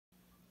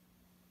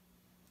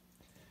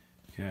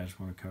Okay, I just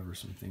want to cover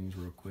some things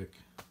real quick.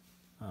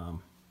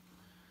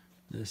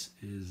 This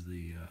is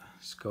the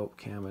scope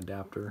cam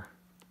adapter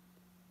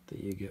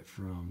that you get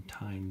from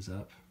Tines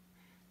Up.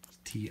 It's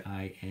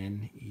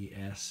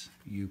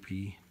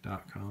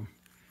TINESUP.com.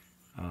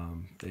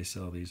 They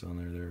sell these on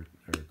there. They're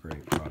a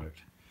great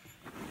product.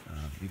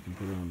 You can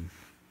put on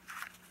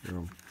your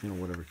own,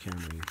 whatever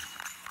camera you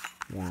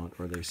want,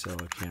 or they sell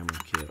a camera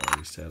kit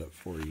already set up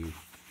for you.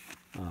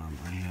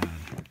 I had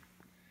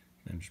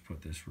them just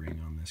put this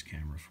ring on this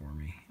camera for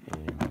me,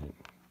 and they didn't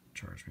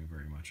charge me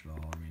very much at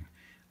all. I mean,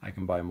 I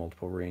can buy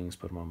multiple rings,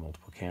 put them on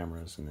multiple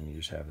cameras, and then you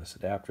just have this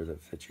adapter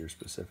that fits your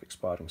specific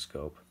spotting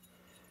scope.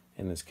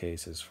 In this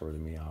case, is for the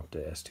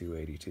Meopta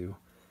S282.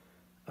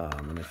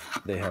 And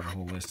if they have a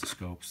whole list of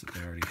scopes that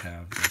they already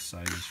have the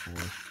sizes for,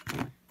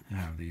 and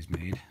have these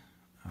made.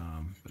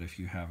 But if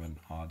you have an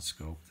odd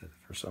scope that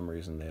for some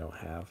reason they don't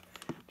have,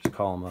 just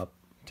call them up,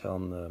 tell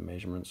them the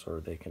measurements, or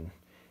they can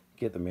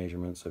get the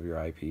measurements of your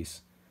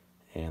eyepiece,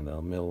 and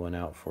they'll mill one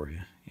out for you.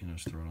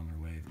 Just throw it on their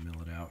lathe,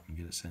 mill it out, and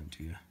get it sent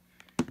to you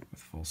with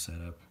full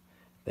setup.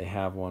 They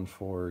have one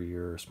for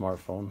your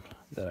smartphone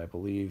that I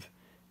believe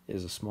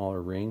is a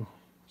smaller ring,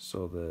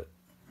 so that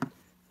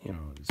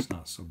it's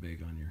not so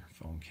big on your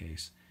phone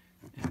case,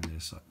 and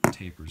this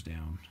tapers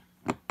down,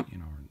 or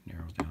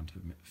narrows down to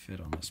fit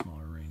on the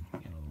smaller ring. The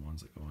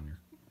ones that go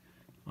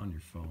on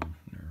your phone,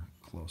 they're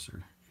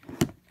closer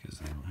because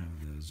they don't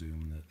have the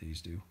zoom that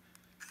these do.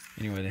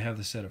 Anyway, they have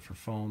the setup for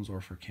phones or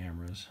for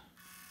cameras,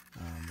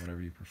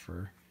 whatever you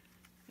prefer.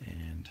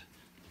 And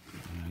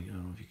I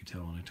don't know if you could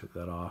tell when I took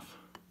that off,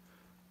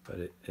 but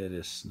it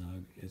is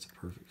snug. It's a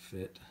perfect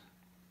fit,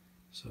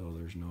 so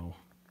there's no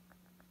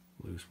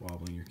loose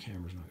wobbling. Your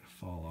camera's not going to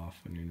fall off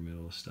when you're in the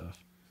middle of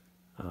stuff.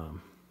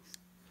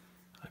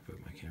 I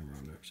put my camera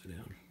on upside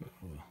down, but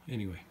oh well.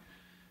 Anyway,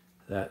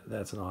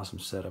 that's an awesome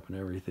setup and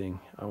everything.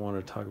 I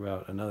wanted to talk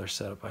about another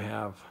setup I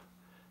have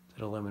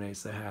that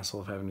eliminates the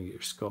hassle of having to get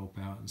your scope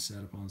out and set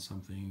up on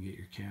something and get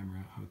your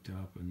camera hooked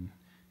up and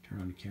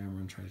turn on your camera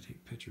and try to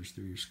take pictures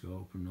through your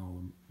scope and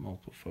all the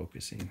multiple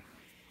focusing.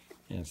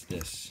 And it's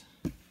this.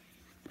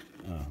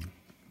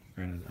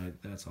 Granted,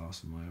 that's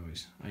awesome.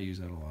 I use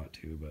that a lot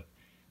too, but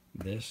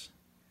this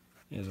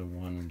is a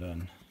one and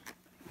done.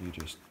 You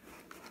just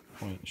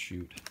point and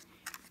shoot.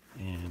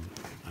 And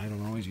I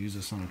don't always use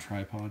this on a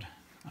tripod.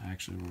 I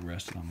actually will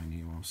rest it on my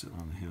knee while I'm sitting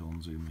on the hill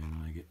and zoom in,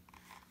 and I get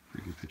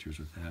pretty good pictures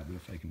with that. But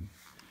if I can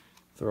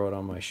throw it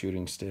on my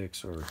shooting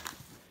sticks, or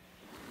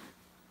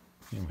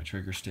my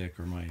trigger stick,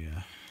 or my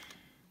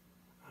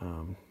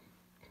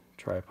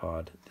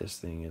tripod, this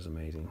thing is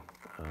amazing.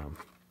 I'll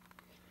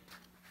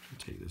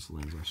take this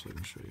lens off so I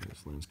can show you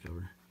this lens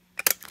cover.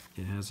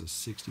 It has a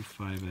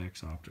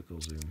 65x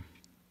optical zoom,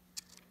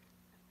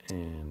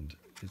 and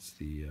it's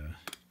the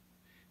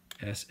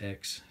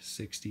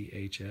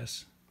SX60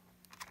 HS.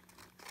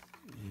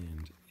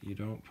 And you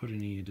don't put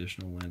any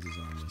additional lenses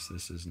on this.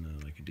 This isn't a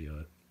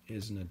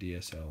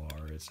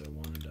DSLR. It's a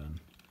one and done,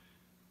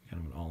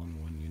 kind of an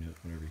all-in-one unit,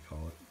 whatever you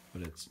call it.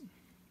 But it's,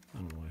 I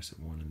don't know why I said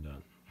one and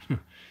done.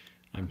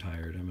 I'm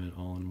tired. I meant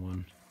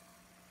all-in-one.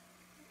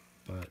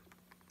 But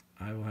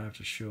I will have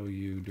to show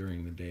you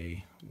during the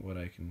day what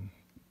I can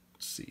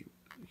see.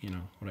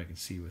 What I can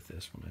see with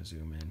this when I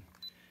zoom in.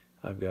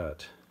 I've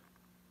got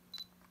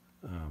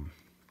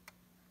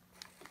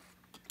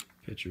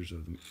pictures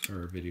of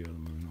or a video of the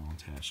moon all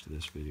attached to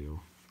this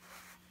video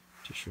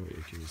to show you,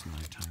 because it's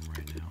nighttime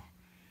right now.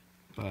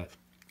 But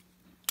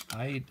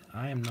I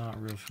am not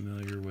real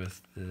familiar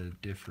with the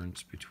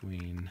difference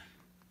between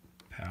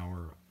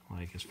power,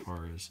 like as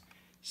far as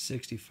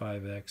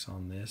 65x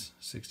on this,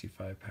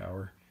 65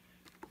 power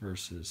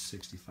versus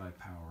 65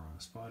 power on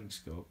a spotting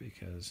scope,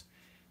 because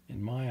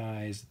in my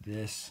eyes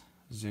this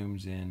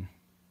zooms in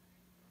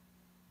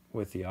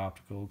with the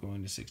optical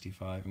going to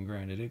 65, and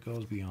granted it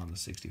goes beyond the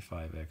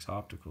 65x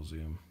optical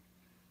zoom.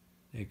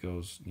 It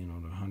goes to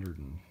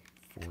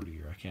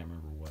 140, or I can't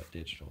remember what,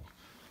 digital,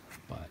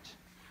 but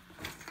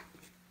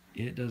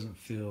it doesn't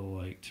feel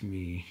like to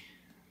me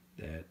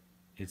that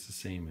it's the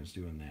same as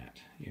doing that,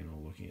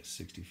 looking at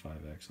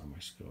 65x on my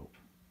scope.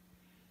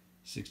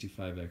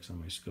 65x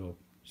on my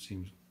scope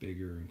seems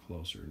bigger and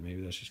closer, and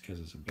maybe that's just because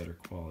it's a better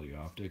quality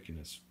optic and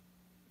it's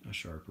a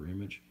sharper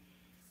image.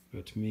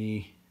 But to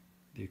me,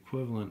 the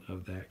equivalent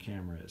of that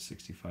camera at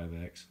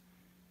 65x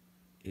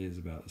is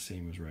about the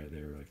same as right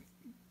there, like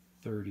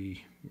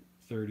 30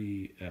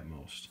 at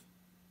most,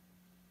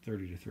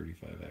 30 to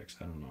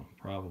 35x. I don't know,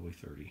 probably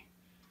 30.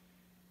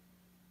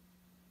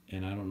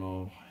 And I don't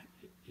know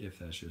if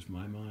that's just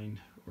my mind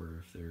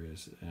or if there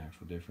is an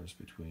actual difference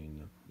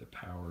between the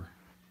power,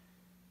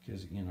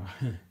 because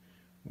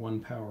one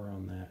power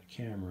on that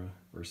camera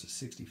versus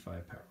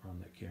 65 power on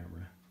that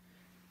camera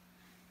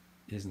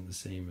isn't the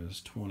same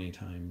as 20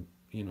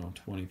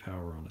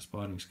 power on a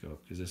spotting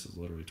scope, because this is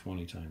literally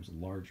 20 times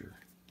larger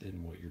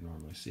than what you're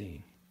normally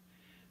seeing.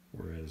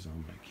 Whereas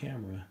on my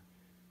camera,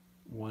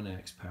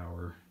 1x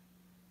power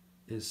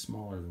is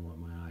smaller than what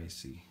my eyes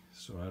see.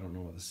 So I don't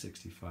know what the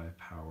 65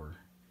 power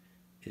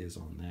is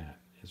on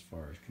that as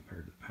far as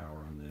compared to the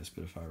power on this.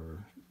 But if I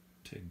were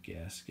to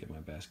guess, get my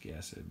best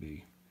guess, it'd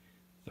be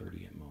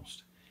 30 at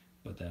most.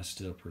 But that's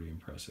still pretty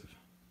impressive.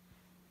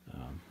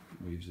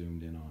 We've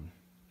zoomed in on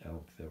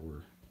elk that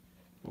were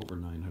over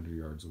 900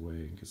 yards away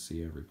and could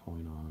see every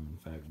point on them.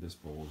 In fact, this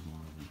bull is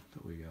one of them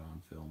that we got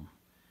on film.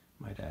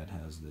 My dad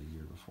has the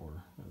year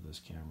before of this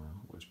camera,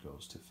 which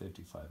goes to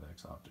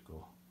 55x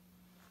optical.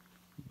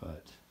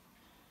 But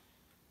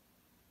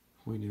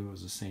we knew it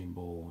was the same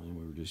bull, and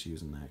we were just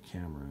using that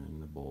camera,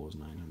 and the bull was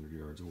 900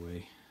 yards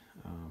away.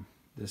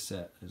 This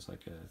set is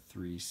like a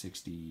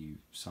 360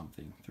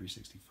 something,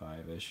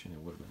 365-ish, and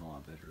it would have been a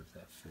lot better if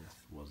that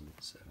fifth wasn't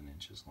 7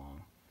 inches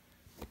long,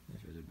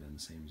 if it had been the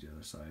same as the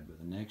other side. But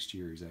the next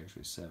year he's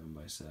actually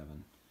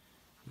 7x7.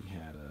 He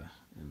had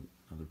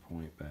another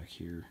point back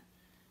here,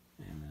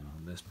 and then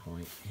on this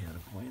point he had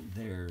a point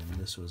there, and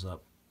this was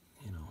up,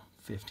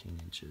 15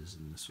 inches,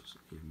 and this was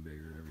even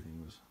bigger.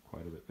 Everything was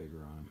quite a bit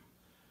bigger on him.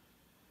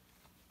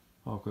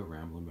 I'll quit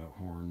rambling about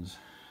horns.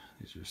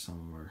 These are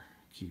some of our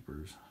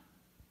keepers.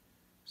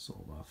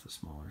 Sold off the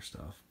smaller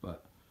stuff,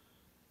 but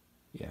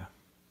yeah,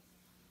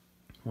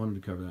 wanted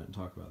to cover that and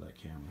talk about that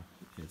camera.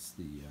 It's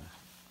the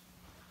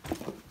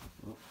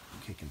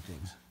kicking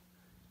things.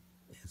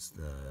 It's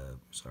the,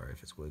 sorry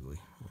if it's wiggly,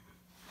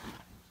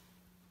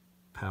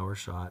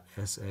 powershot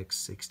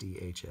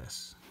SX60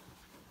 HS,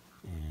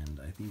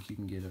 and I think you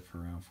can get it for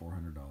around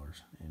 $400,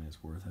 and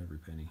it's worth every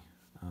penny.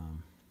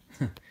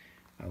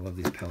 I love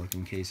these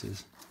Pelican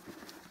cases.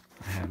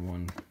 I had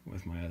one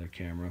with my other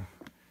camera.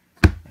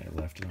 I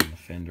left it on the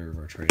fender of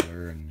our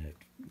trailer, and it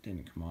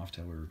didn't come off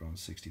till we were going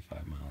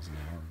 65 miles an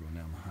hour going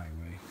down the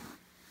highway.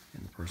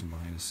 And the person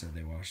behind us said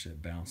they watched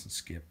it bounce and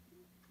skip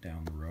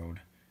down the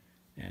road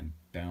and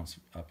bounce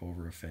up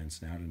over a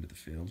fence and out into the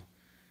field.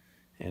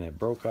 And it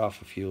broke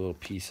off a few little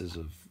pieces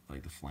of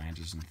like the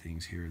flanges and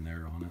things here and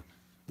there on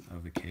it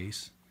of the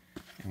case.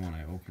 And when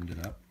I opened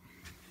it up,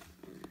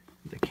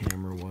 the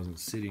camera wasn't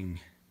sitting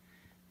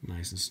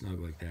nice and snug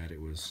like that.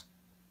 It was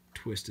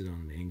twisted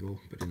on an angle,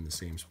 but in the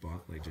same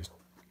spot, like just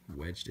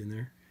wedged in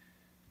there.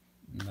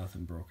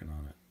 Nothing broken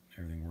on it.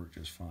 Everything worked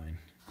just fine.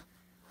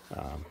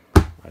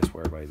 I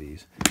swear by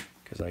these,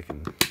 because I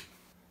can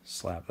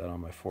slap that on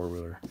my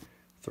four-wheeler,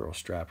 throw a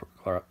strap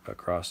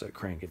across it,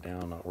 crank it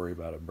down, not worry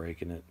about it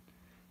breaking it.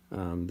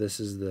 This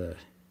is the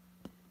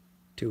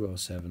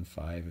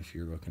 2075 if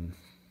you're looking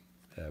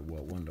at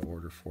what one to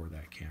order for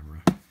that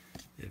camera.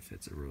 It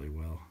fits it really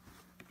well.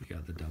 You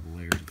got the double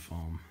layers of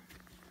foam.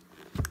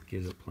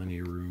 Gives it plenty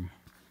of room.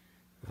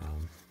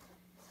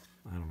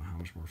 I don't know how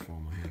much more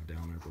foam I have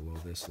down there below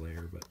this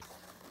layer, but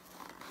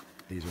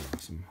these are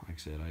awesome. Like I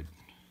said,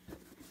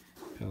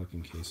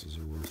 Pelican cases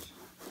are worth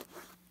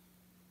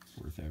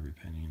every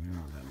penny, and they're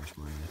not that much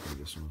money. I think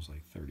this one was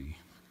like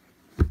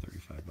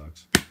 35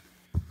 bucks.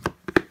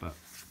 But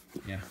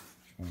yeah,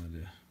 just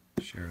wanted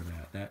to share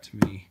that. That to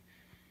me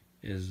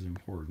is as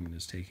important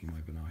as taking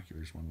my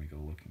binoculars when we go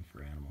looking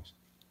for animals.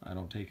 I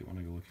don't take it when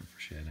I go looking for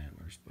shed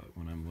antlers, but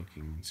when I'm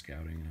looking and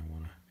scouting and I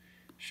want to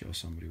show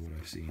somebody what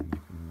I've seen,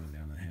 like when we went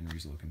down to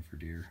Henry's looking for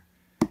deer,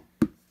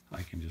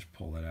 I can just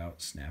pull it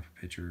out, snap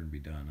a picture, and be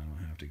done. I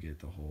don't have to get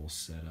the whole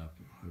set up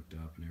and hooked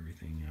up and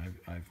everything.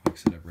 I've like I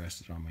said, I've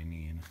rested on my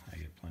knee, and I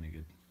get plenty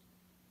good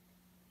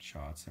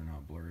shots. They're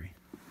not blurry,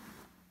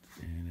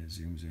 and it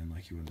zooms in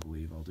like you wouldn't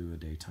believe. I'll do a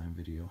daytime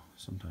video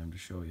sometime to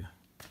show you.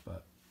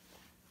 But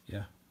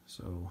yeah,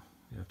 so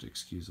you have to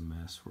excuse the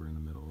mess. We're in the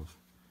middle of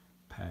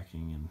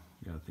packing and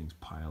got things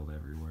piled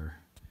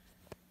everywhere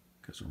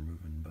because we're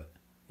moving. But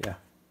yeah,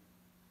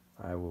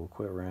 I will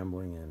quit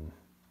rambling and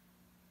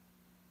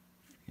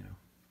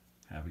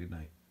have a good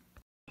night.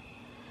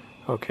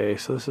 Okay,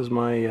 so this is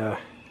my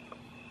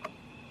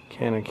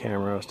Canon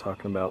camera I was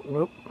talking about.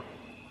 Whoop.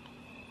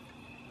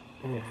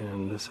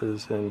 And this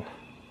is it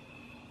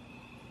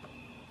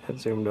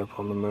zoomed up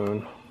on the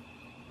moon,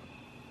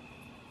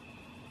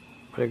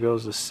 but it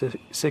goes to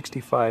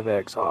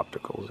 65x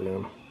optical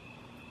zoom,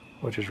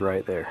 which is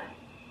right there,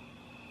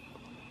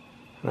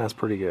 and that's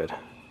pretty good.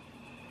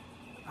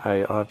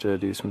 I'll have to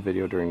do some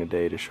video during the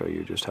day to show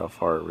you just how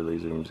far it really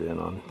zooms in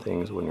on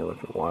things when you're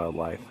looking at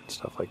wildlife and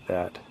stuff like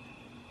that.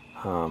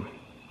 Like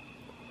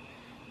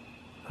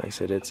I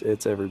said,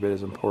 it's every bit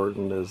as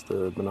important as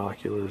the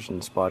binoculars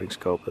and spotting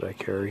scope that I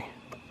carry.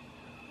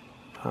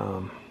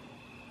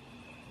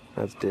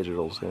 That's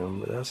digital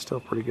zoom, but that's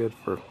still pretty good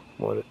for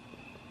what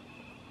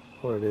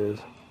it is.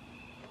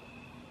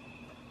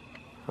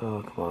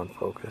 Oh, come on,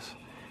 focus.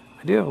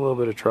 I do have a little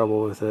bit of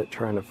trouble with it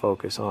trying to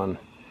focus on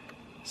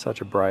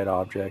such a bright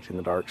object in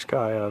the dark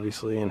sky,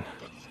 obviously, and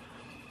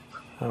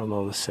I don't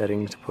know the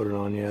settings to put it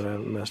on yet. I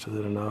haven't messed with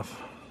it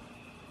enough.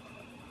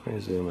 Let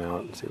me zoom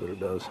out and see what it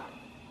does.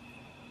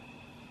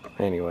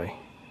 Anyway,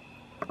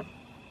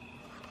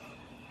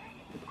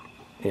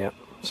 yeah,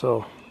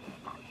 so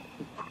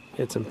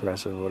it's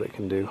impressive what it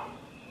can do.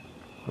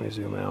 Let me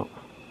zoom out.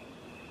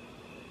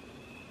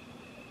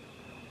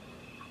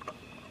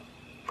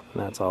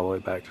 And that's all the way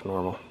back to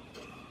normal.